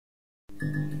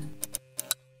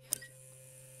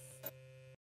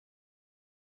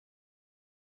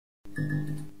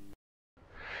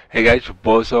Hey guys, your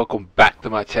boys, welcome back to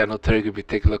my channel. Today we're going to be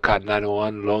taking a look at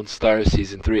 901 Lone Star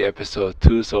Season 3 Episode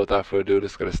 2. So without further ado,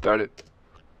 let's get started.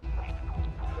 The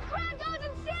crowd goes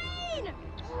insane!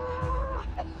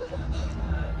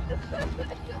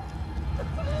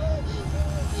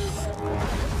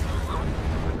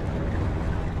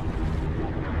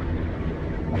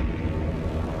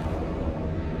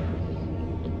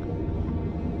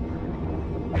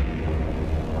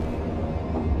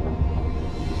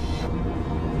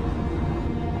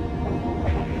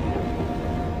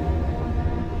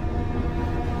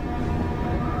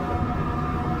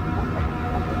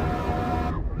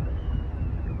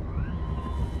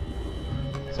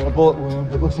 A bullet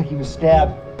wound. It looks like he was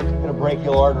stabbed in a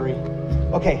brachial artery.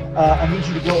 Okay, I need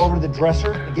you to go over to the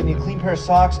dresser and get me a clean pair of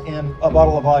socks and a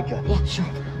bottle of vodka. Yeah, sure.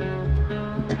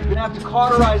 You're gonna have to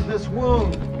cauterize this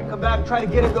wound. Come back and try to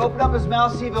get him to open up his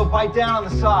mouth, see if he'll bite down on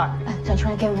the sock. I'll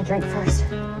try to give him a drink first.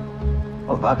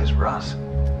 Well, the vodka's for us.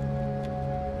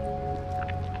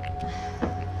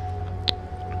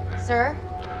 Sir?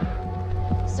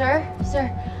 Sir,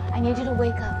 I need you to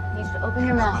wake up. I need you to open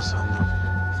your mouth.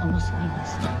 Somos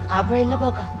amigos. Abre la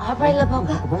boca.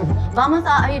 Vamos a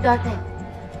ayudarte.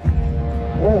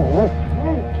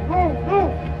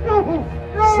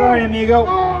 Sorry, amigo.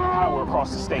 We're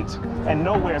across the state, and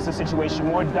nowhere is the situation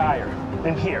more dire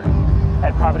than here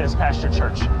at Providence Pasture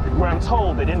Church, where I'm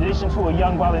told that in addition to a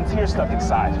young volunteer stuck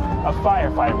inside, a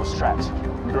firefighter was trapped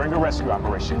during a rescue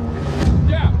operation.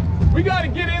 Yeah, we gotta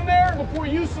get in there before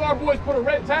you SAR boys put a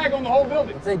red tag on the whole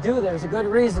building. If they do, there's a good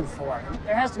reason for it.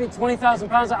 There has to be 20,000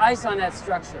 pounds of ice on that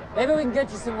structure. Maybe we can get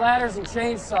you some ladders and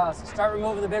chainsaws and start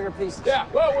removing the bigger pieces. Yeah,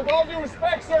 well, with all due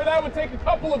respect, sir, that would take a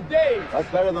couple of days. That's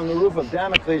better than the roof of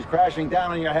Damocles crashing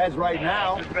down on your heads right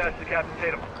now. Dispatch to Captain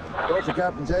Tatum. Where's the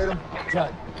Captain Tatum?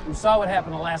 Judd, you saw what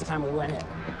happened the last time we went in.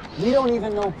 We don't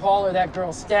even know Paul or that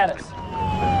girl's status.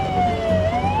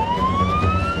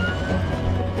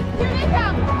 Here they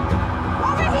come!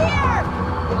 Over here!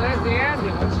 Well, there's the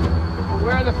ambulance.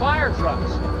 Where are the fire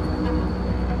trucks?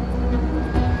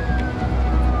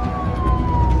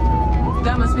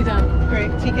 That must be done.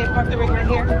 Great. TK, park the rig right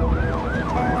here.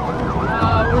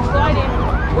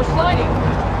 We're sliding.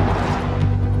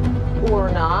 Or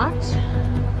not.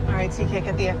 All right, TK,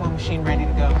 get the ECMO machine ready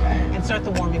to go. Insert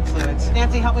the warming fluids.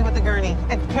 Nancy, help me with the gurney.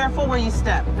 And careful where you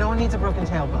step. No one needs a broken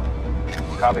tailbone.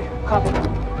 Copy.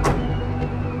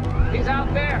 He's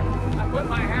out there. I put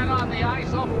my hand on the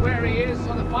ice over where he is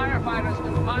so the firefighters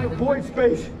can find him. Void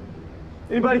space.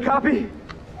 Anybody copy?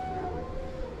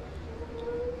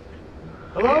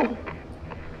 Hello?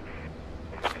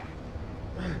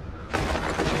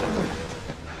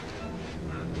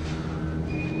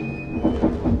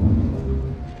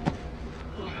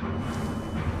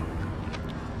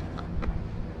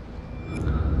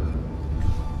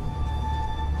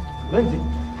 Lindsay.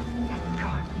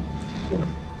 God.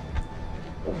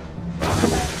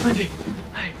 Lindsay.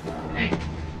 Hey.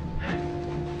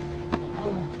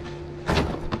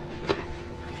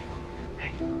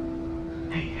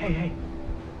 Hey.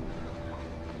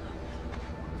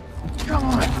 Come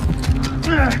on.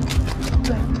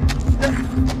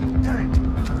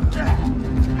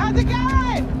 How's it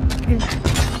going?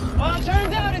 Well, it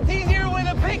turns out it's easier with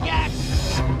a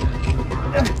pickaxe.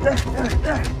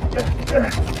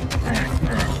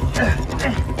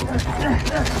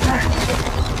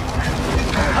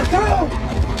 I'm through!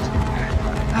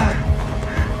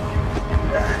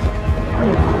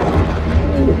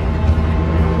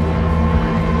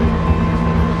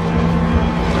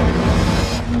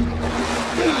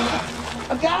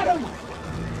 I got him!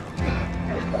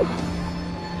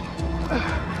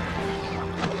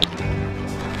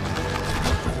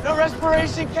 No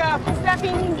respiration cap. Does that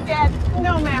mean he's dead?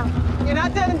 No, ma'am. You're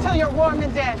not dead until you're warm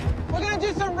and dead. We're gonna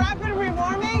do some rapid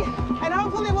rewarming, and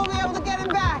hopefully we'll be able to get him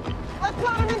back. Let's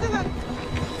load him into the...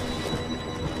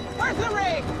 Where's the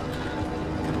rig?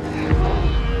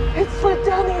 It slipped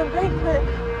down the embankment.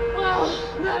 Well,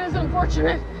 that is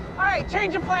unfortunate. All right,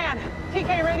 change of plan.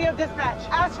 TK radio dispatch.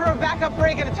 Ask for a backup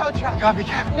rig and a tow truck. Copy,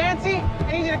 Captain. Nancy,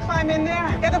 I need you to climb in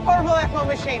there. Get the portable ECMO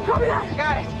machine. Copy that.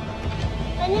 Got it.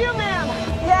 And you, ma'am.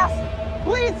 Yes.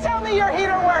 Please tell me your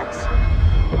heater works.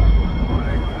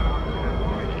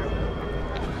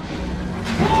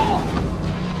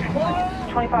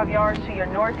 25 yards to your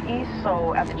northeast,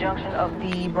 so at the junction of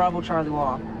the Bravo Charlie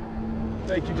wall.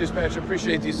 Thank you, dispatch.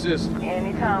 Appreciate the assist.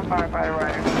 Anytime, firefighter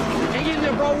Ryder. Hang in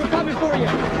there, bro. We're coming for you.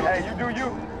 Hey, you do you.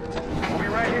 We'll be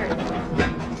right here.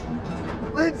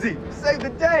 Lindsay, save the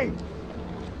day!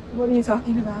 What are you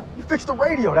talking about? You fixed the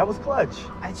radio, that was clutch.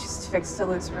 I just fixed a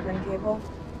loose ribbon cable.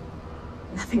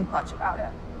 Nothing much about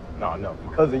it. No,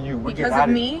 because of you, we're Because getting out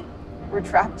of me? We're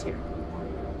trapped here.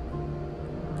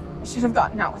 I should have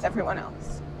gotten out with everyone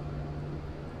else.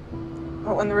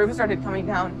 But when the roof started coming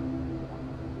down,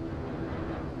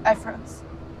 I froze.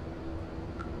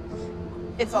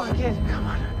 It's all Kid, come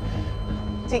on.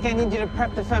 Zeke, I need you to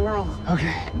prep the femoral.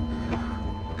 Okay.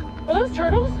 Are those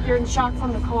turtles? They're in shock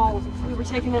from the cold. We were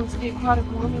taking them to the aquatic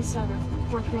warming center.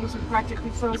 Poor things are practically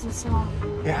frozen solid.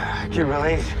 Yeah, I can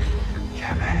relate.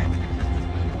 Yeah, man.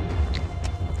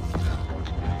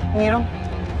 Needle?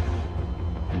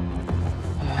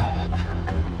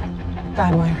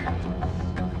 Guide wire.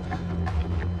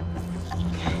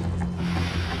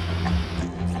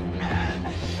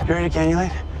 You ready to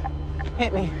cannulate?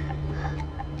 Hit me.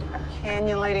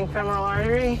 Cannulating femoral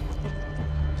artery.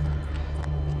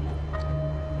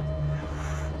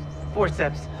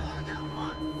 Forceps.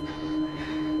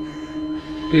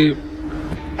 Beep.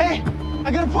 Hey,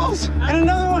 I got a pulse and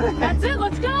another one. That's it,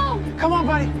 let's go! Come on,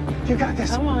 buddy. You got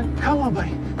this. Come on. Come on,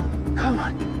 buddy. Come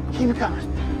on. Keep it coming.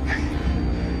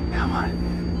 Come on.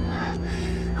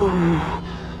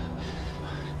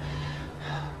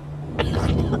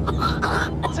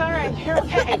 It's all right. You're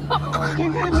okay.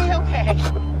 You're gonna be okay.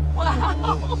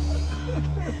 Wow.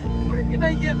 Where can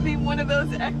I get me one of those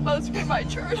ECMOs for my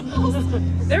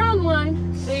turtles? They're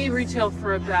online. They retail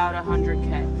for about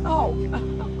 $100K. Oh.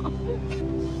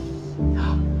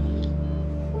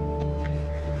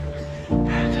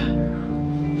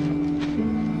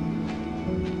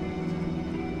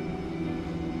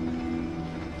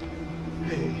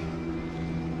 Hey.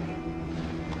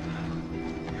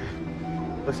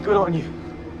 Looks good on you.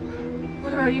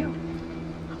 What about you?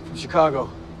 From Chicago.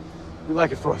 We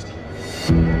like it frosty.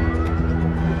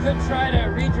 We could try to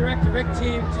redirect the RIC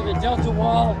team to the Delta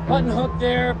wall, button hook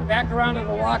there, back around to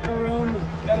the locker room.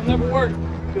 That'll never work,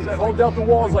 because that whole Delta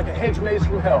wall is like a hedge maze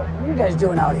from hell. What are you guys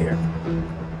doing out here?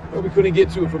 Well, we couldn't get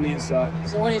to it from the inside.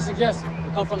 So what do you suggest?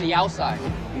 We come from the outside.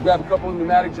 We grab a couple of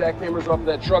pneumatic jackhammers off of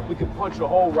that truck, we can punch a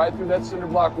hole right through that cinder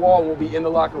block wall, and we'll be in the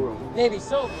locker room. Maybe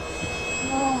so.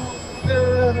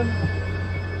 There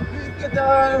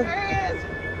he is.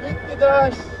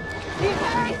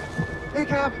 TK, Hey,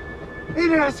 Cap. Hey,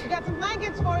 Dennis. we got some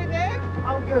blankets for you there.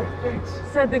 I'm good, thanks.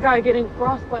 Said the guy getting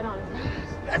frostbite on his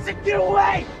ass. That's it, get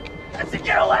away! That's it,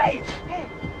 get away! Hey,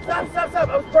 Stop.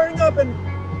 I was burning up and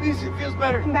at least it feels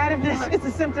better. combativeness is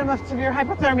a symptom of severe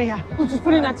hypothermia. We're just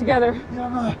putting that together.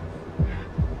 Yeah,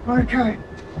 okay.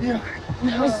 Yeah.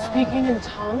 Now he's speaking in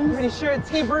tongues. Pretty sure it's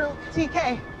Hebrew.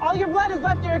 TK, all your blood has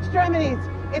left your extremities.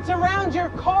 It's around your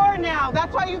core now.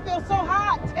 That's why you feel so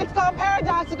hot. It's called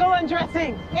paradoxical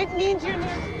undressing. It means you're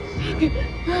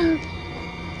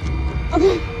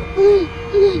Okay.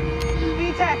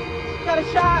 VTech, got a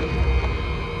shot.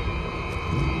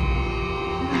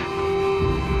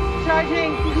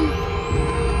 Charging.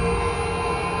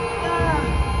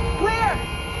 Clear.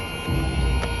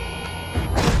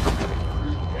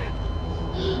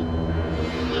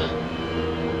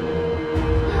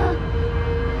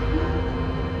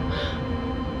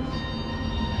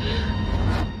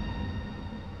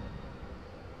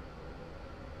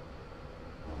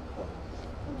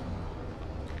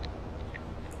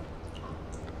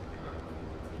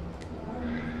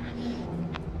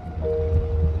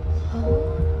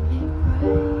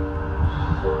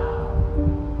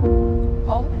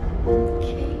 Paul?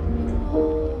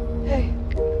 Hey.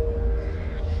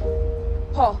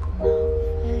 Paul.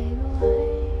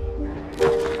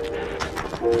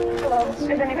 Hello? Is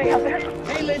anybody out there?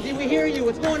 Hey, Lindsay, we hear you.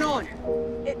 What's going on?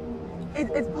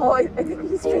 It's Paul. I think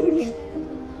he's fading.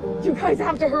 You guys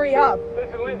have to hurry up.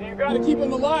 Listen, Lindsay, you gotta keep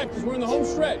him alive, because we're in the home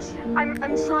stretch. I'm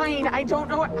trying. I don't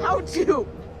know how to.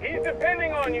 He's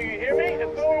depending on you, you hear me?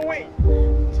 And so are we.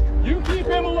 You keep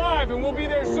him alive, and we'll be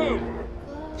there soon.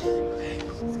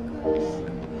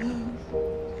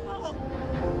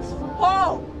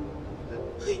 Paul!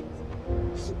 Please.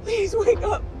 Please wake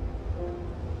up.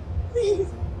 Please.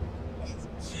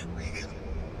 Wake up.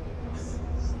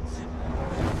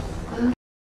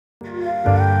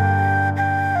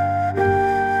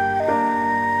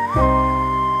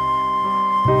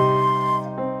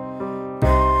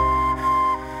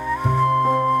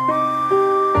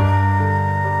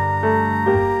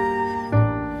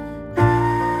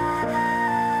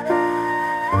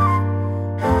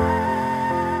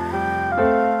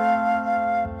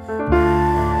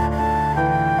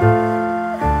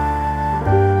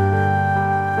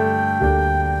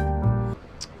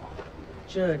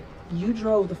 Judd, you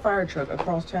drove the fire truck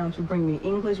across town to bring me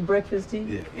English breakfast tea?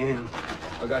 Yeah, and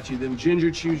I got you them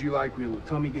ginger chews you like when your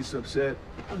tummy gets upset.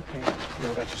 Okay.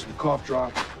 I got you some cough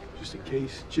drops, just in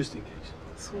case.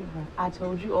 Sweetheart, I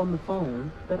told you on the phone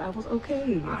that I was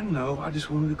okay. I know. I just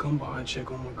wanted to come by and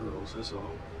check on my girls, that's all.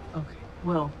 Okay,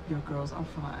 well, your girls are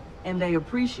fine. And they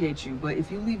appreciate you, but if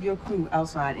you leave your crew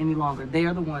outside any longer, they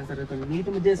are the ones that are going to need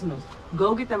the medicinals.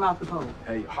 Go get them out the cold.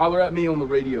 Hey, holler at me on the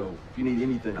radio if you need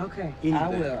anything. Okay, Anything. I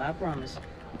will, I promise.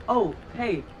 Oh,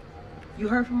 hey, you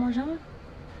heard from Marjan?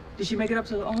 Did she make it up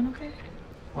to Owen okay?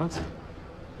 What?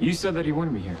 You said that he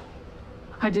wanted me here.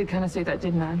 I did kind of say that,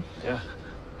 didn't I? Yeah.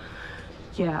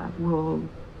 Yeah, well,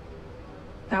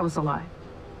 that was a lie.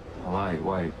 A lie?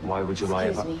 Why would you lie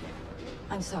Excuse about... me.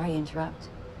 I'm sorry to interrupt.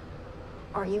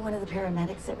 Are you one of the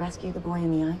paramedics that rescued the boy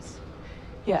in the ice?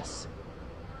 Yes.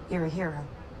 You're a hero.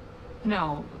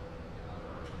 No.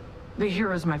 The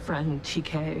hero's my friend,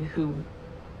 TK, who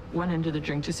went into the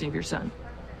drink to save your son.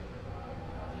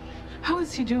 How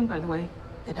is he doing, by the way?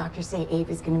 The doctors say Abe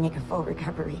is going to make a full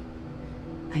recovery.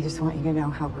 I just want you to know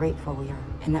how grateful we are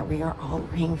and that we are all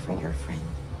praying for your friend.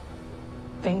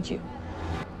 Thank you.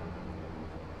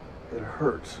 It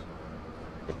hurts.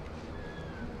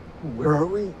 Where are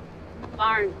we?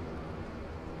 Barn.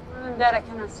 Other than that, I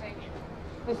cannot say.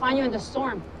 We find you in the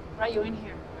storm. Brought you in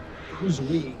here. Who's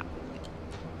we?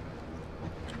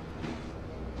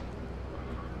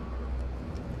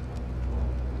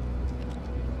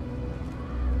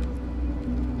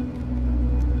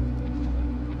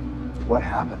 What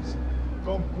happens?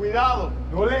 Con cuidado,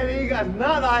 no le digas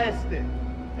nada a este.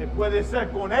 Puede ser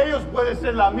con ellos, puede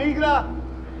ser la migra.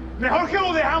 Mejor que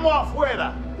lo dejamos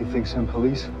afuera. He thinks I'm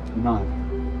police? I'm not.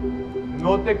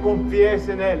 No te confíes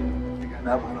en él. I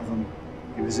met one of them.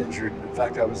 He was injured. In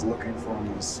fact, I was looking for him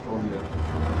in the storm there.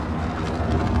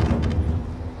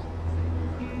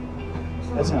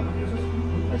 That's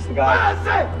him. That's the guy.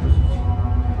 ¡Párate!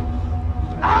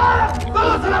 ¡Ah!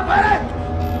 ¡Todos a la pared!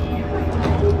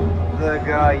 The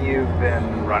guy you've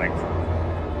been running from.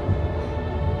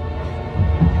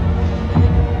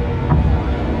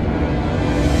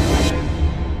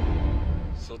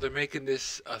 So they're making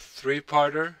this a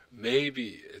 3-parter.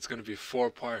 Maybe it's gonna be 4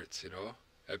 parts, you know.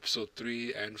 Episode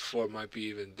 3 and 4 might be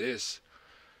even this.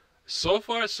 So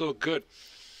far, so good.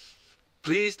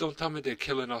 Please don't tell me they're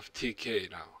killing off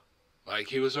TK now. Like,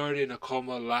 he was already in a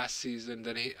coma last season.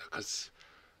 Then he, cause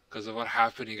of what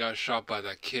happened, he got shot by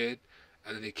that kid,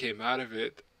 and then he came out of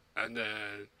it, and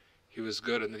then he was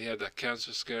good, and then he had that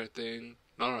cancer scare thing.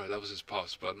 No, that was his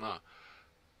pops, but no.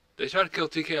 They tried to kill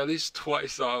TK at least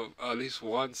twice, at least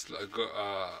once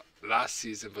last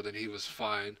season, but then he was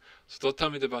fine. So don't tell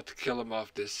me they're about to kill him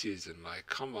off this season. Like,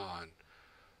 come on.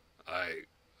 Like,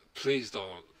 please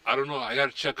don't. I don't know. I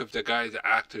gotta check if the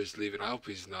actor is leaving. I hope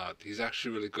he's not. He's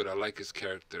actually really good. I like his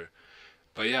character.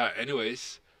 But yeah,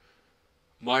 anyways.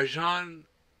 Marjan,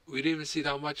 we didn't even see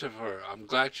that much of her. I'm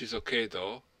glad she's okay,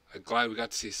 though. I'm glad we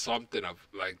got to see something of,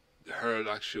 like, her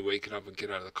actually waking up and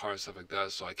getting out of the car and stuff like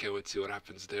that. So I can't wait to see what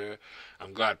happens there.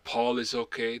 I'm glad Paul is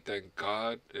okay. Thank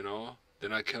God, you know. They're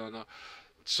not killing her.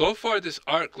 So far, this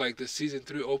arc, like, the season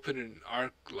 3 opening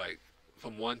arc, like,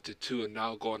 from 1 to 2 and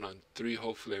now going on 3,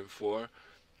 hopefully, and 4.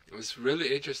 It's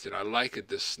really interesting. I like it.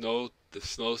 The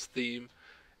snow's theme.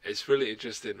 It's really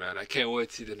interesting, man. I can't wait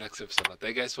to see the next episode.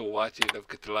 Thank you guys for watching. Don't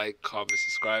forget to like, comment,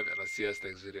 subscribe, and I'll see you guys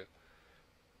next video.